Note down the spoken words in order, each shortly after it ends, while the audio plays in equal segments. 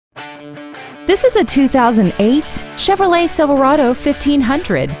This is a 2008 Chevrolet Silverado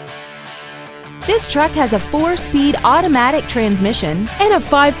 1500. This truck has a 4-speed automatic transmission and a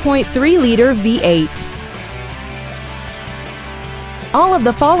 5.3-liter V8. All of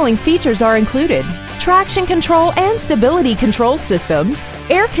the following features are included: traction control and stability control systems,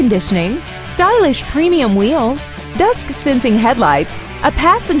 air conditioning, stylish premium wheels, dusk sensing headlights, a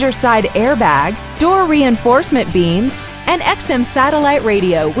passenger side airbag, door reinforcement beams, and XM satellite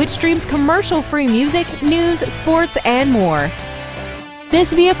radio, which streams commercial-free music, news, sports, and more.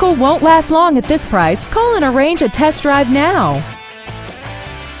 This vehicle won't last long at this price. Call and arrange a test drive now.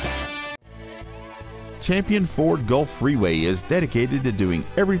 Champion Ford Gulf Freeway is dedicated to doing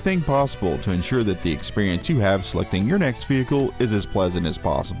everything possible to ensure that the experience you have selecting your next vehicle is as pleasant as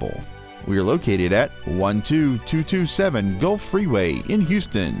possible. We are located at 12227 Gulf Freeway in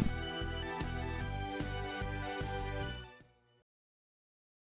Houston.